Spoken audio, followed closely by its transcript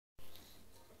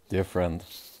Dear friend,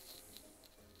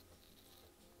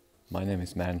 my name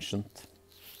is mAncient,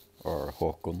 or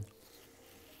Håkon.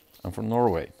 I'm from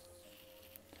Norway.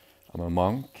 I'm a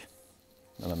monk,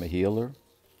 and I'm a healer,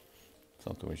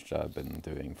 something which I've been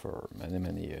doing for many,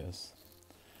 many years.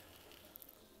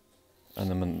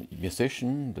 And I'm a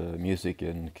musician. The music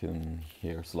you can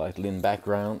hear slightly in the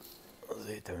background. Let's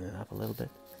see, turn it up a little bit.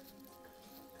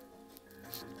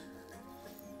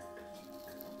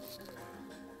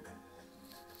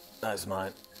 That's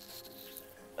mine.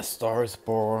 A Star is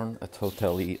Born, a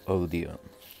Totally Odeon.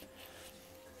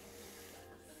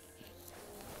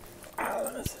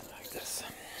 Let me sit like this.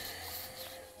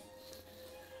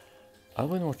 I've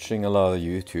been watching a lot of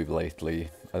YouTube lately.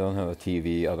 I don't have a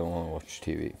TV, I don't want to watch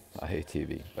TV. I hate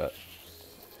TV, but...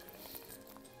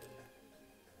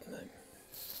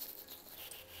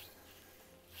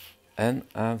 And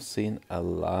I've seen a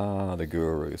lot of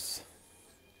gurus.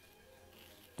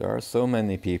 There are so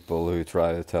many people who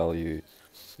try to tell you,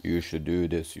 you should do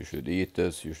this, you should eat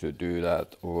this, you should do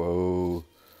that. Whoa.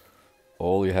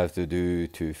 All you have to do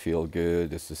to feel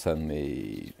good is to send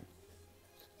me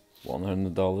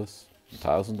 $100,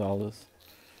 $1,000.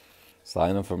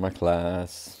 Sign up for my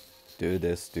class. Do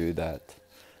this, do that.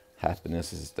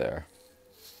 Happiness is there.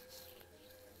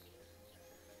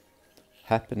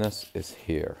 Happiness is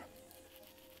here.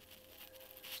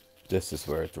 This is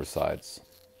where it resides.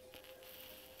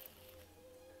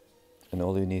 And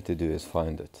all you need to do is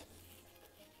find it.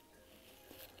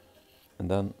 And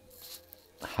then,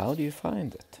 how do you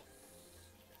find it?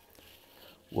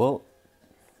 Well,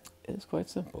 it's quite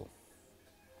simple.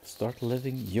 Start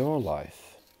living your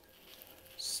life.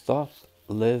 Stop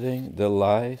living the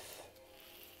life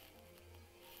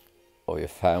of your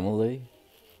family.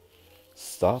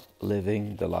 Stop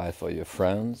living the life of your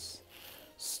friends.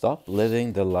 Stop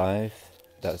living the life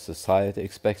that society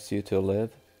expects you to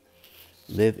live.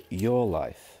 Live your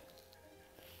life.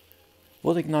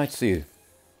 What ignites you?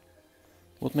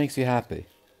 What makes you happy?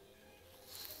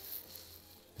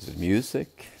 Is it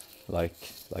music?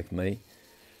 Like me?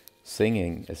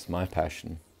 Singing is my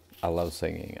passion. I love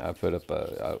singing. I put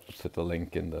a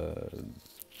link in the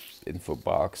info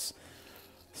box.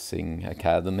 Sing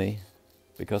Academy.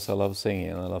 Because I love singing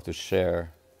and I love to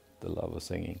share the love of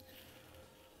singing.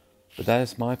 But that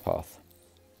is my path.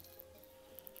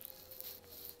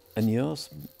 And yours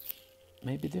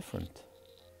may be different.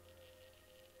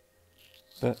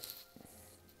 But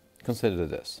consider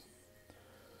this.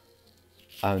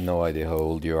 I have no idea how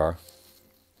old you are.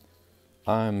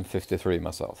 I'm 53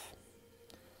 myself.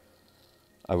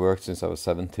 I worked since I was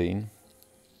 17.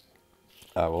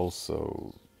 I've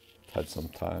also had some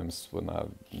times when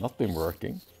I've not been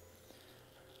working.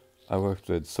 I worked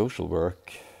with social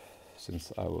work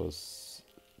since I was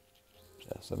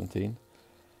 17.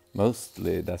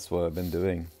 Mostly that's what I've been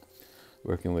doing,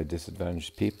 working with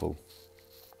disadvantaged people.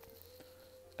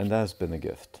 And that has been a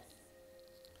gift.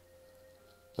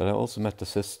 But I also met the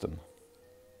system.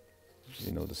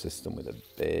 You know, the system with a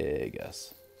big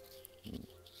S.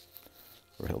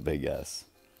 Real big S.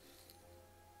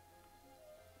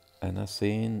 And I've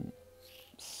seen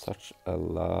such a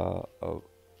lot of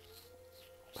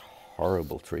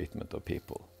horrible treatment of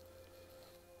people.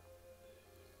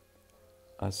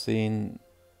 I've seen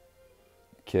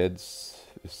kids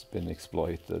who's been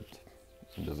exploited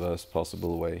in the worst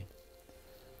possible way.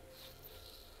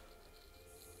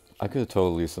 I could have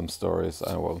told you some stories.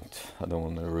 I won't. I don't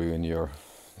want to ruin your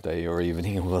day or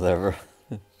evening or whatever.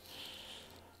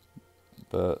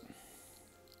 But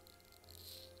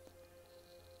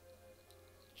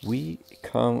we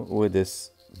come with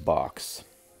this box.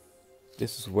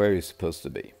 This is where you're supposed to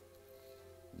be.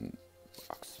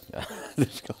 Box.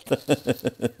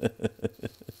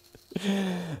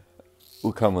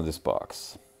 We come with this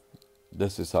box.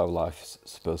 This is how life's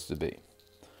supposed to be.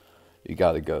 You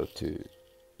gotta go to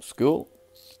school,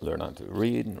 learn how to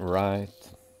read and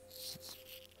write,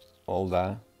 all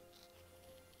that.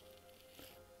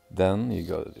 Then you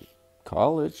go to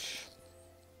college,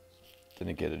 then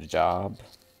you get a job.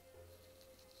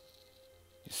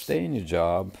 You stay in your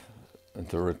job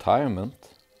until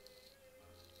retirement,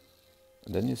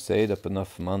 and then you save up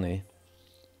enough money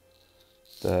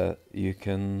that you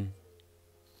can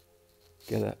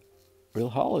get a real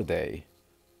holiday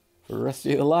for the rest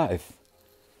of your life.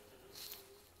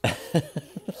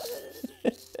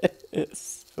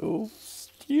 It's so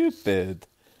stupid.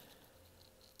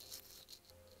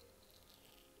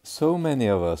 So many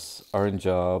of us are in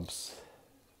jobs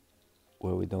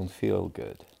where we don't feel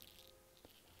good.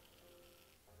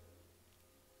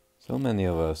 So many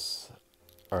of us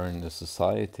are in a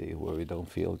society where we don't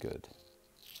feel good.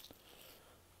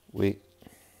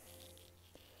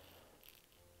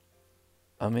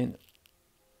 I mean,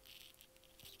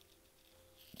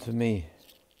 to me,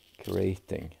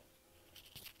 creating,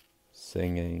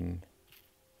 singing,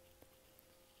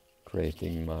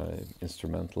 creating my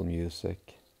instrumental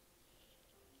music,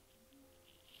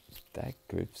 that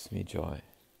gives me joy.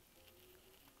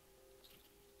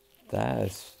 That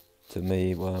is, to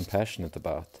me, what I'm passionate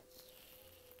about.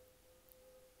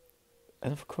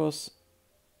 And of course,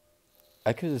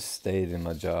 I could have stayed in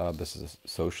my job as a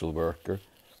social worker.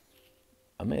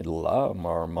 I made a lot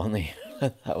more money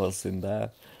when I was in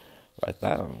that. Right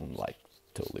now, I'm like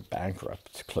totally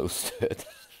bankrupt, close to it.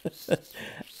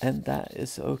 And that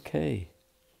is okay.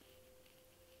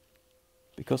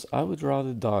 Because I would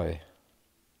rather die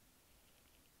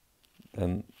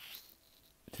than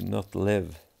to not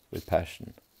live with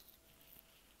passion.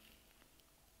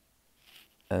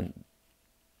 And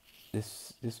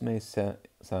this may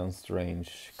sound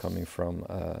strange coming from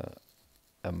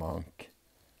a monk.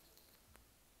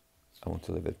 I want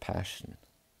to live with passion.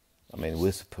 I mean,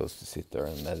 we're supposed to sit there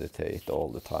and meditate all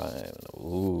the time.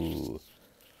 Ooh,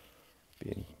 be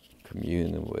in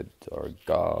communion with our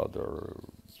God or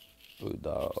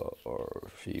Buddha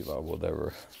or Shiva,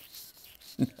 whatever.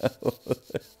 No.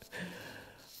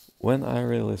 When I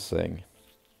really sing,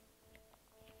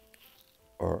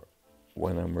 or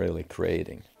when I'm really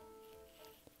creating,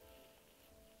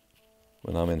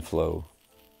 when I'm in flow,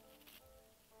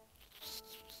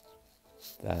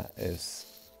 that is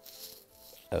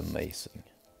amazing.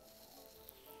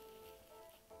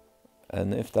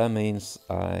 And if that means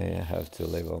I have to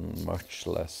live on much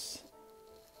less,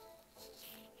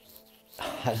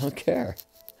 I don't care.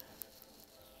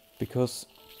 Because,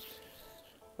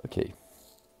 okay,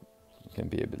 it can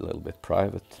be a little bit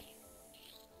private,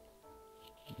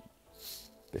 a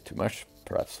bit too much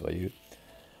perhaps for you.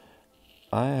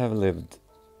 I have lived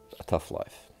a tough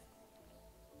life.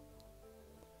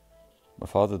 My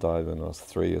father died when I was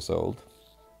 3 years old.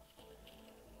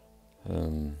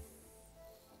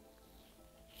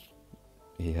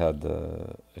 He had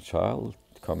a child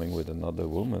coming with another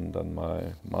woman than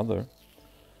my mother.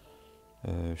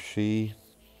 She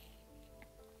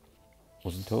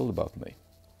wasn't told about me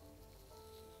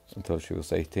until she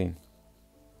was 18.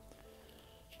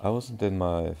 I wasn't in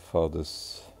my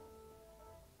father's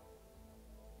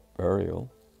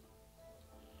burial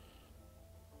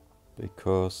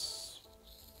because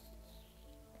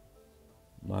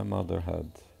my mother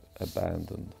had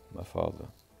abandoned my father.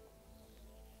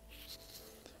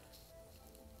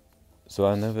 So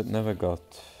I never got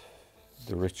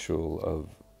the ritual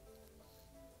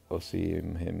of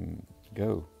seeing him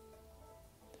go.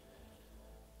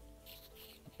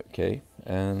 Okay,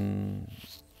 and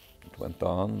it went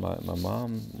on. My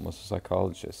mom was a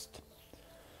psychologist.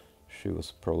 She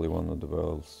was probably one of the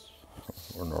world's,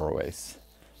 or Norway's,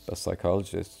 best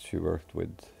psychologists. She worked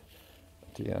with,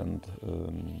 at the end,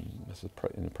 in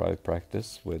a private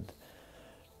practice with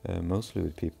mostly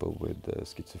with people with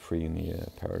schizophrenia,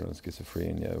 paranoid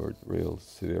schizophrenia, or real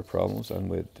severe problems, and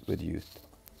with youth.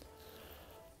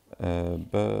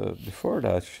 But before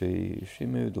that, she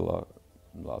moved a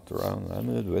lot around. I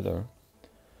moved with her.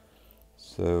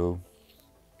 So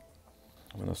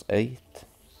when I was 8,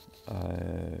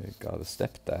 I got a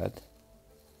stepdad,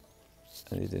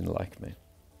 and he didn't like me,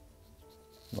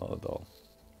 not at all.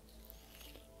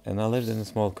 And I lived in a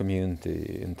small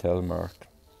community in Telemark,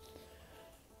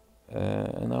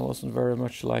 and I wasn't very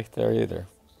much liked there either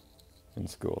in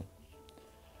school.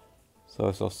 So I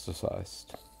was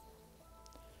ostracized,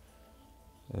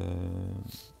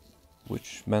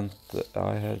 which meant that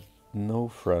I had no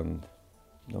friends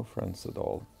at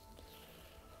all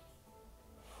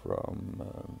from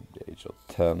the age of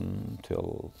 10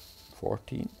 till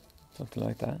 14, something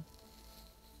like that.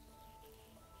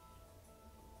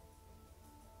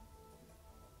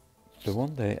 But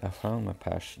one day I found my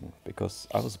passion, because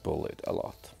I was bullied a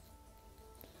lot.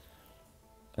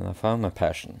 And I found my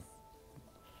passion.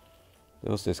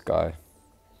 There was this guy,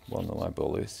 one of my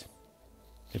bullies.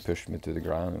 He pushed me to the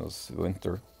ground. It was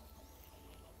winter.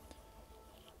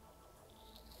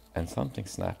 And something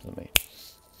snapped in me.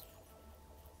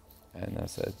 And I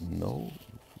said, no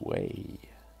way.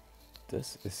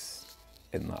 This is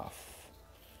enough.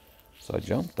 So I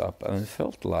jumped up, and it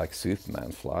felt like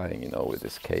Superman flying, with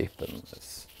his cape and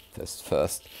his fist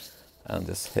first, and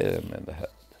just hit him in the head,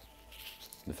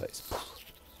 in the face.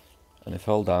 And he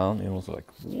fell down. He was like,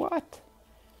 what?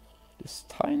 This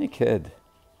tiny kid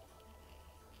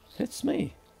hits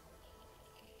me.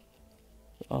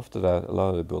 After that, a lot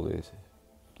of the bullies,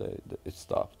 it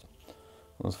stopped.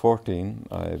 When I was 14,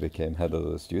 I became head of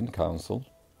the student council,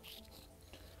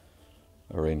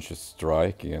 arranged a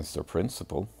strike against their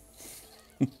principal.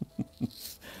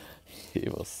 He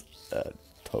was a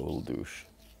total douche.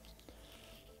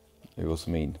 He was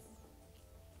mean.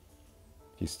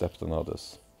 He stepped on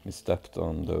others. He stepped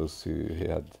on those who he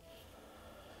had.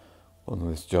 One of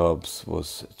his jobs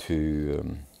was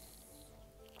to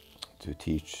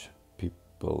teach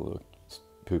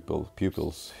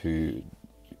pupils who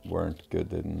weren't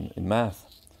good in math.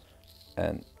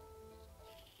 And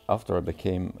after I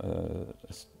became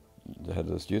the head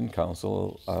of the student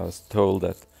council, I was told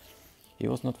that he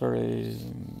was not very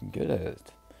good at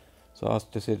it. So I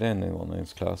asked to sit in one of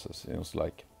his classes. He was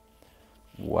like,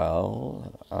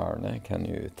 "Well, Arne, can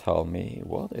you tell me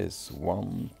what is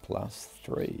 1 plus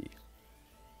 3?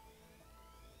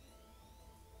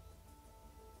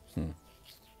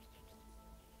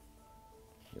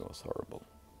 He was horrible.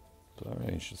 So I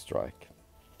arranged a strike.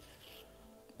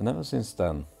 And ever since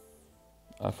then,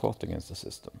 I fought against the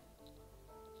system.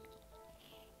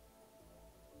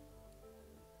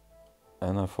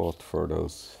 And I fought for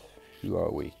those who are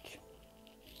weak,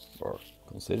 or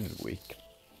considered weak.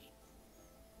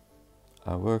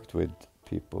 I worked with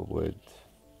people with...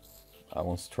 I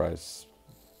once tried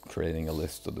creating a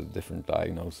list of the different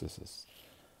diagnoses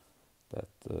that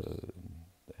they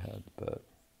had, but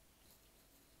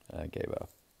I gave up.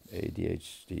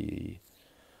 ADHD,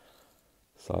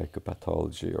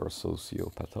 psychopathology or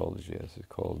sociopathology as it's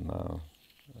called now,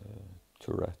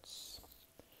 Tourette's,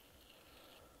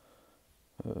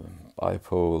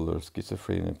 bipolar,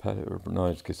 schizophrenia,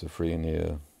 paranoid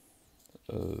schizophrenia,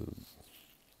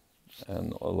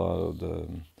 and a lot of the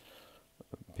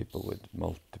people with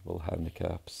multiple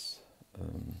handicaps,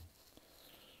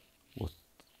 what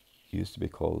used to be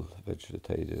called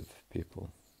vegetative people,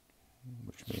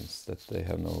 which means that they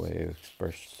have no way of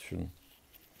expression.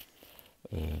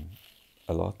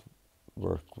 A lot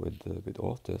work with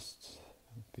autists,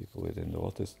 people within the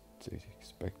autistic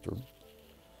spectrum.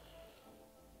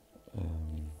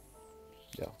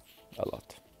 Yeah, a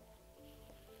lot.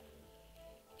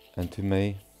 And to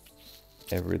me,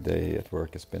 every day at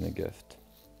work has been a gift.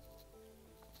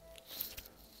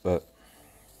 But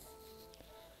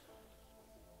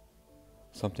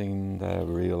something that I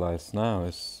realize now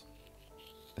is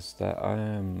that I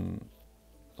am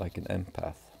like an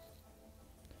empath.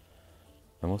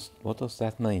 And what does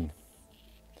that mean?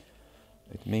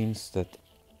 It means that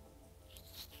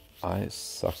I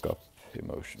suck up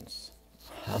emotions.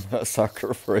 I'm a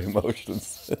sucker for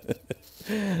emotions.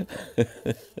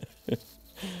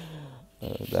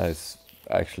 That is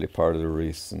actually part of the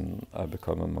reason I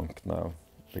become a monk now,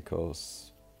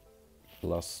 because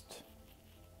lust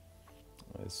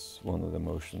is one of the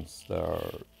emotions that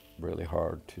are really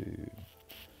hard to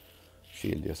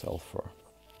shield yourself for.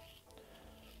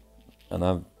 And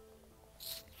I'm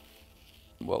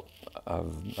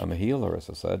a healer, as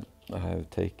I said. I have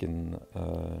taken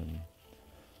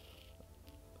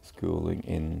schooling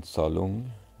in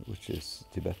Shalom, which is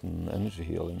Tibetan energy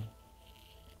healing.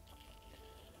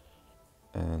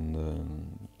 And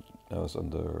I was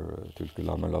under Tulku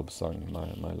Lama Lobsang,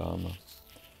 my Lama.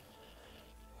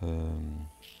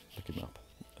 Look him up.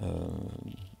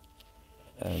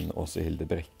 And also Hilde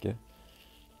Brekke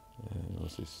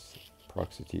was his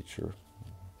proxy teacher.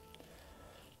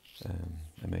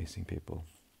 Amazing people.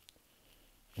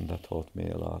 And that taught me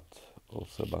a lot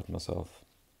also about myself.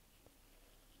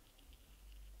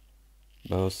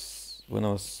 When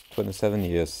I was 27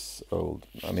 years old,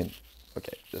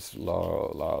 this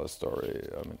long story.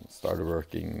 Started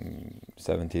working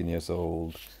 17 years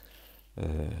old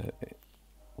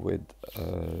with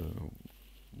an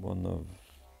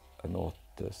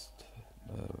autist,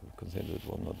 considered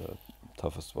one of the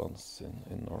toughest ones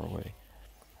in Norway.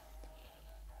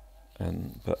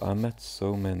 But I met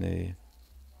so many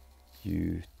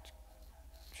youth,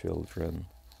 children,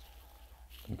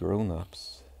 and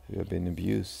grown-ups who have been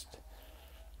abused.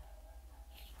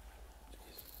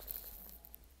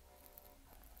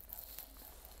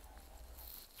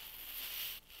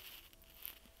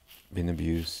 Been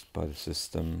abused by the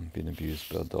system, been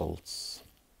abused by adults.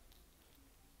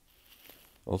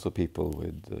 Also people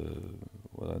with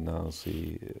what I now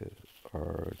see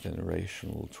are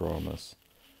generational traumas,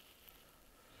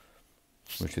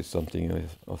 which is something you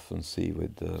often see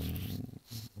with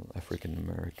African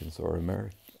Americans or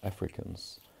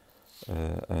Africans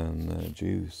and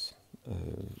Jews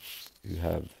who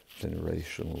have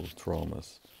generational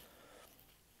traumas.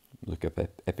 Look up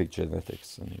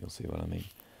epigenetics and you'll see what I mean.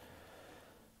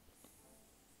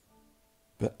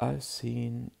 But I've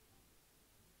seen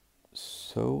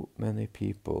so many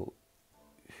people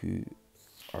who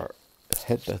are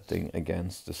headbutting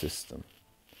against the system.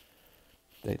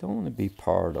 They don't want to be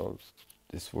part of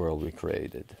this world we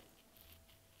created.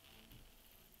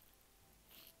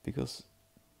 Because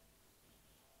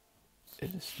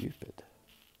it is stupid.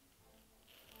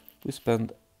 We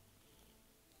spend,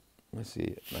 let's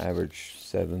see, an average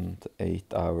 7 to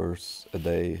 8 hours a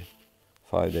day,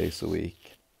 5 days a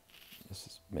week. Let's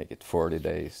just make it 40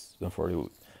 days, 40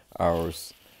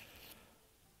 hours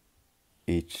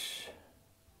each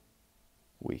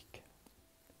week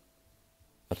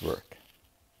at work.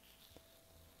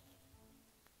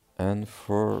 And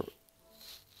for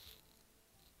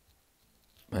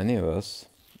many of us,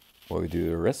 what we do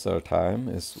the rest of our time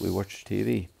is we watch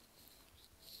TV.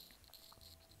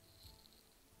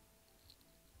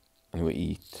 And we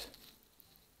eat.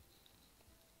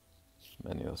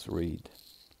 Many of us read.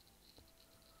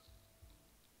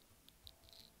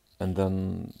 And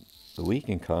then the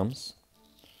weekend comes,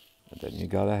 and then you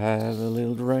gotta have a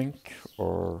little drink,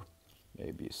 or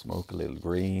maybe smoke a little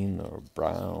green or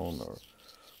brown, or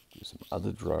do some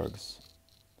other drugs.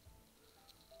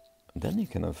 And then you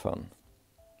can have fun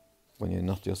when you're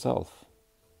not yourself.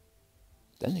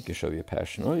 Then you can show your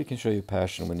passion, or you can show your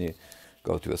passion when you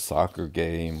go to a soccer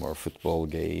game or football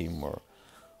game or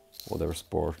whatever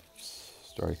sport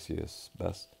strikes you as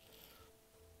best.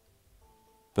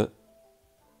 But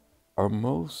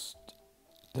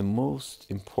the most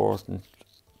important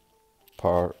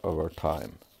part of our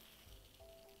time,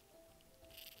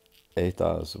 8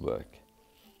 hours of work,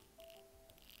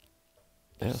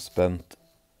 they are spent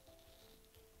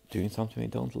doing something we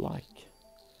don't like.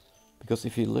 Because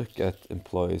if you look at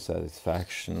employee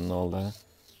satisfaction and all that,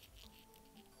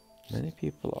 many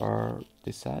people are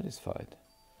dissatisfied.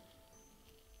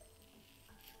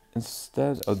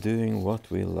 Instead of doing what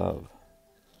we love.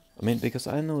 I mean, because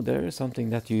I know there is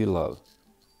something that you love.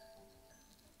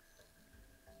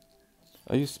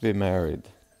 I used to be married.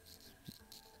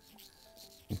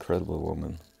 Incredible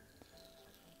woman.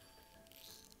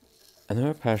 And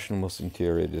her passion was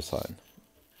interior design.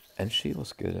 And she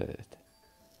was good at it.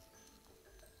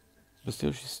 But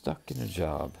still she's stuck in a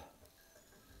job.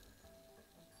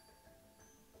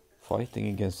 Fighting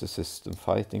against the system,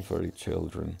 fighting for the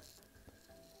children.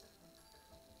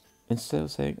 Instead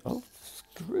of saying, oh,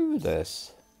 screw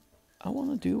this. I want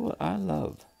to do what I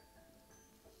love.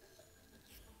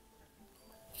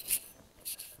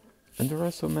 And there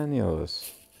are so many of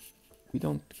us. We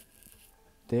don't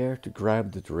dare to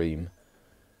grab the dream.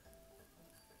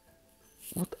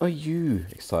 What are you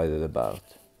excited about?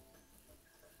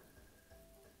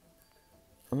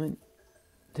 I mean,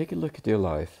 take a look at your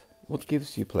life. What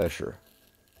gives you pleasure?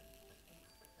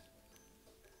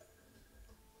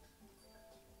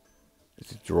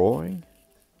 Is it drawing?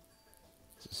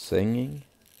 Is it singing?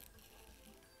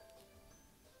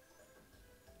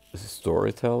 Is it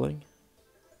storytelling?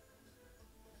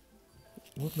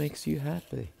 What makes you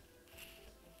happy?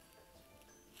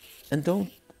 And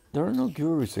there are no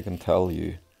gurus who can tell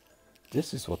you,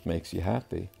 this is what makes you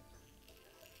happy.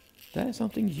 That is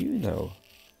something you know.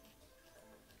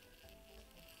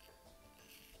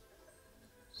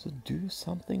 So do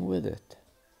something with it.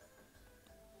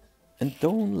 And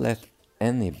don't let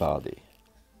anybody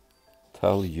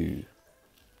tell you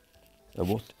that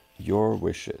what your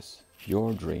wishes,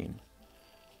 your dream,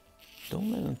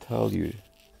 don't let them tell you,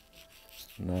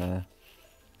 nah,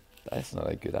 that's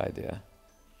not a good idea.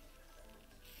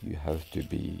 You have to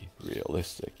be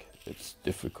realistic. It's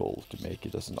difficult to make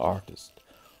it as an artist,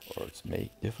 or it's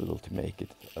difficult to make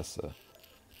it as a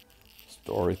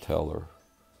storyteller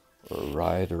or a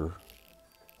writer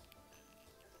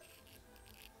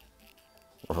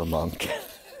or a monk.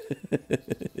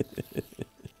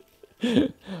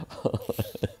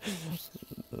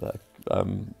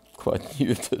 I'm quite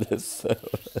new to this, so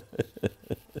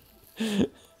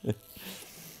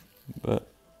but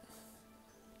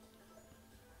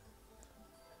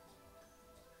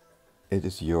it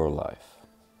is your life.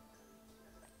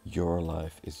 Your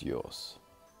life is yours.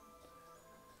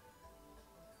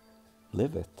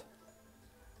 Live it.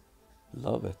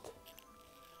 Love it.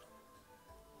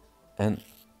 And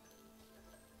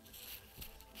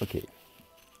okay,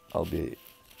 I'll be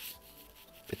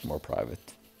a bit more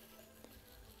private.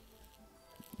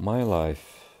 My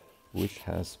life, which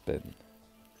has been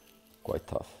quite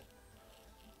tough,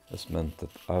 has meant that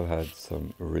I've had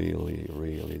some really,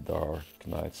 really dark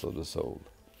nights of the soul.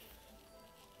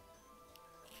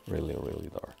 Really, really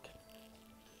dark.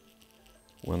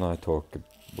 When I talk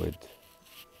with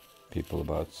people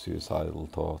about suicidal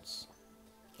thoughts,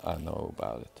 I know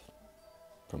about it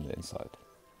from the inside.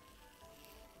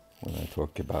 When I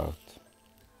talk about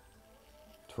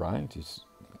trying to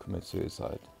commit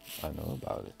suicide, I know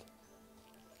about it.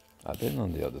 I've been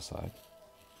on the other side.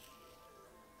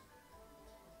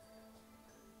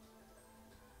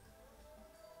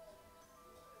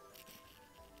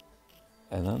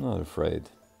 And I'm not afraid,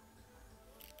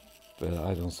 but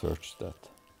I don't search that.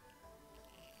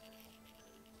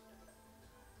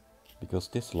 Because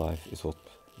this life is what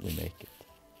we make it.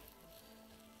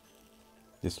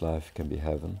 This life can be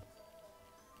heaven.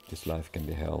 This life can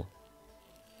be hell.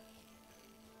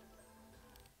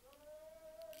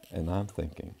 And I'm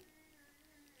thinking,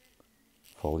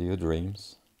 follow your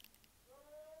dreams.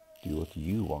 Do what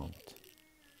you want.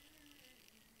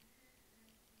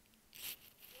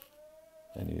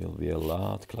 And you'll be a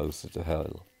lot closer to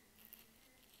hell.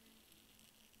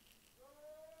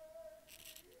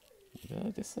 What did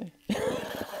I just say?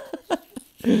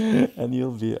 And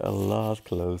you'll be a lot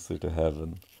closer to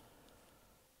heaven.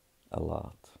 A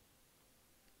lot.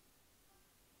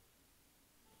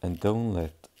 And don't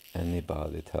let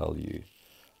anybody tell you,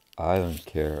 I don't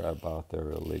care about their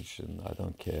religion. I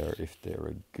don't care if they're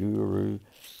a guru,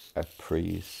 a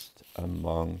priest, a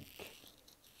monk,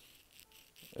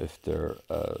 if they're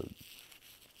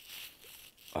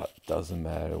doesn't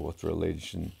matter what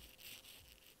religion.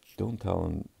 Don't tell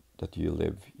them that you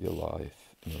live your life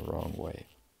in the wrong way.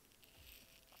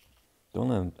 Don't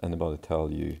let anybody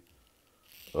tell you,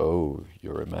 oh,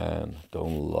 you're a man,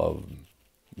 don't love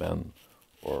men,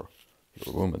 or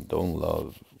you're a woman, don't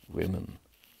love women.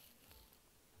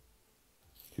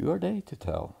 Who are they to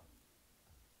tell?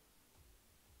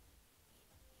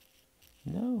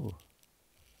 No.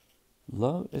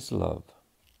 Love is love.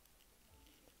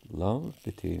 Love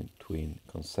between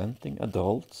consenting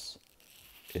adults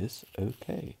is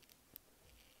okay.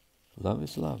 Love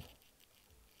is love.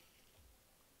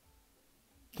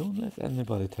 Don't let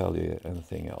anybody tell you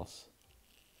anything else.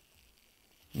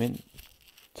 I mean,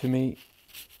 to me,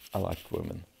 I like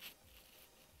women.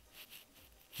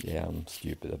 Yeah, I'm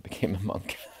stupid. I became a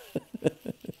monk.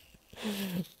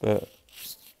 But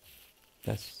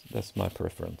that's my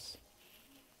preference.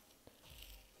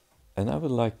 And I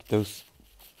would like those,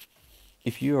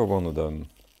 if you are one of them,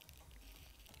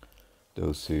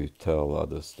 those who tell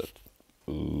others that,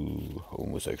 ooh,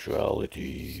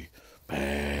 homosexuality,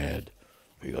 bad,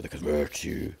 we gotta convert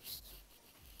you.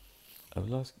 I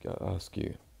will ask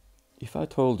you, if I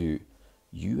told you,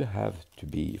 you have to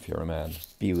be, if you're a man,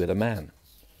 be with a man,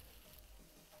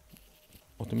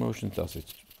 what emotion does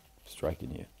it strike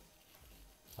in you?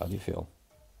 How do you feel?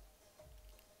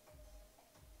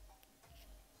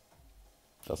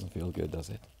 Doesn't feel good, does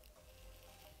it?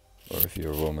 Or if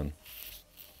you're a woman,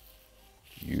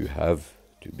 you have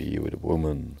to be with a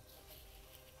woman.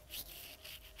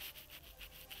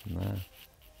 Nah.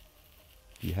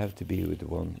 You have to be with the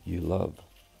one you love.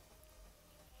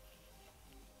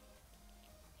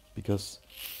 Because,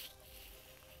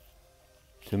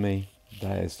 to me,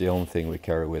 that is the only thing we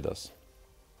carry with us.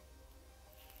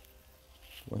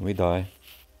 When we die,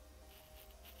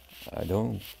 I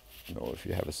don't know if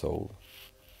you have a soul.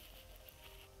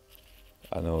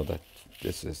 I know that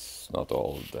this is not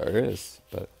all there is,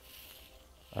 but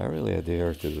I really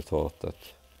adhere to the thought that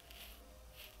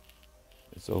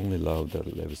it's only love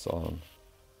that lives on.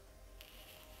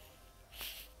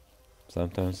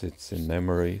 Sometimes it's in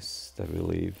memories that we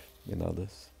leave in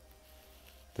others,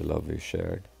 the love we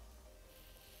shared.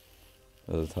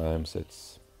 Other times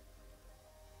it's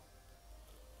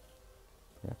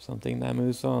perhaps something that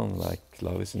moves on, like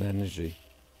love is an energy.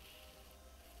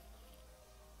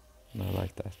 And I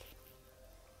like that.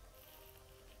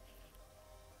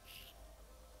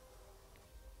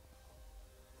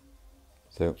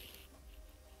 So,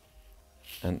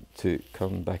 and to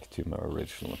come back to my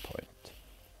original point.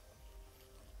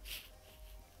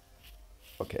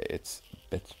 Okay, it's a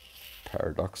bit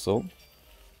paradoxal.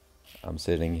 I'm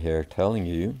sitting here telling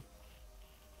you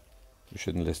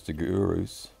shouldn't listen to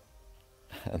gurus,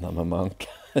 and I'm a monk.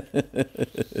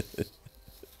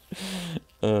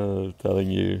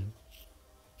 Telling you,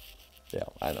 yeah,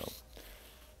 I know.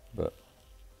 But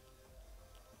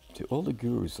to all the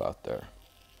gurus out there,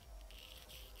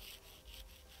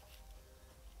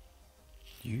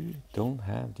 you don't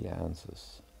have the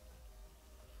answers.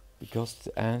 Because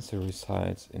the answer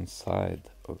resides inside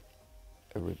of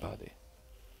everybody.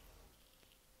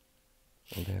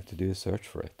 All they have to do is search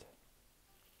for it.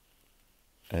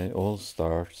 And it all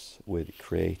starts with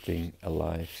creating a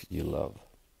life you love.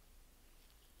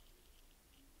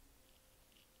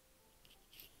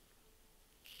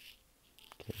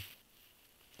 Okay.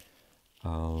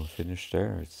 I'll finish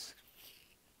there. It's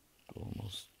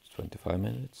almost 25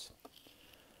 minutes.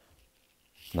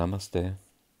 Namaste.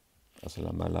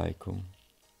 As-salamu allayakum.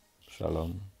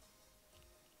 Shalom.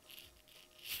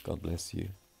 God bless you.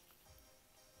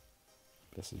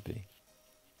 Blessed be.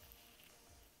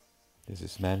 This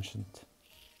is mAncient.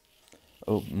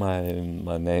 Oh, my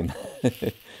name.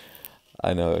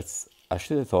 I know, I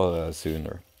should have thought of that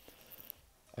sooner.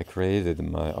 I created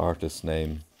my artist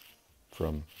name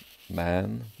from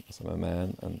man, as I'm a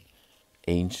man, and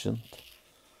ancient.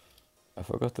 I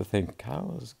forgot to think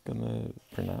how I was gonna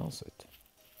pronounce it.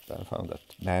 But I found that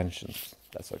mAncient,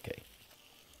 that's okay.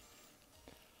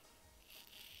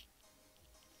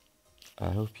 I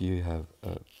hope you have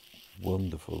a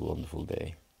wonderful, wonderful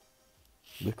day.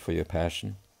 Look for your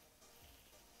passion.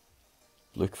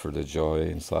 Look for the joy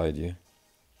inside you.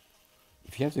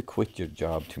 If you have to quit your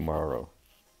job tomorrow,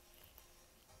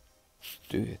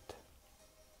 do it.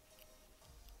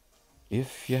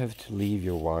 If you have to leave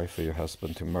your wife or your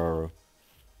husband tomorrow,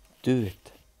 do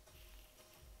it.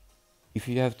 If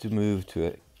you have to move to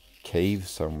a cave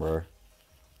somewhere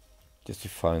just to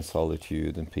find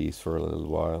solitude and peace for a little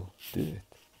while, do it.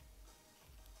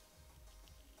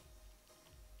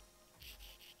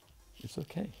 It's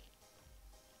okay.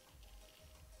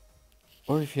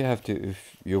 Or if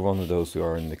you're one of those who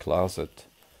are in the closet,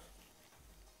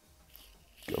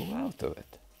 go out of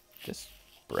it. Just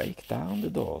break down the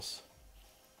doors.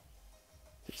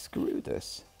 Screw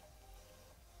this.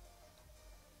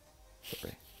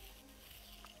 Sorry.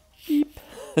 Beep.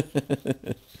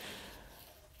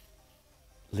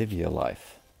 Live your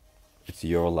life. It's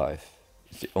your life.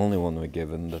 It's the only one we're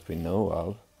given that we know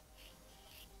of.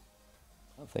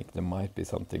 I think there might be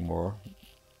something more.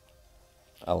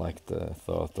 I like the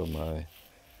thought of my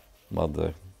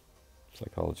mother,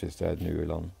 psychologist Ed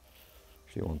Newland.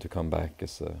 She wanted to come back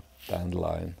as a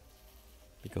dandelion,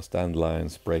 because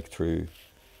dandelions break through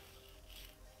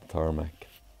tarmac.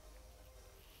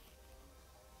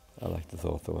 I like the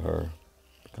thought of her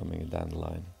becoming a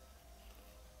dandelion.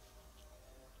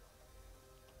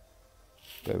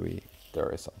 There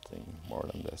is something more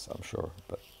than this, I'm sure,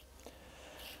 but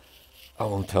I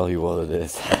won't tell you what it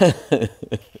is.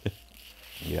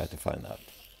 You have to find out.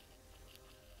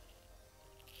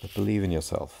 But believe in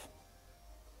yourself.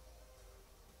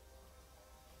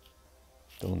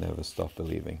 Don't ever stop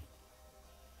believing.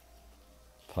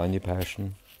 Find your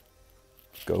passion.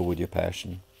 Go with your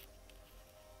passion.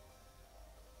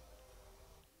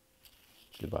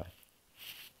 Goodbye.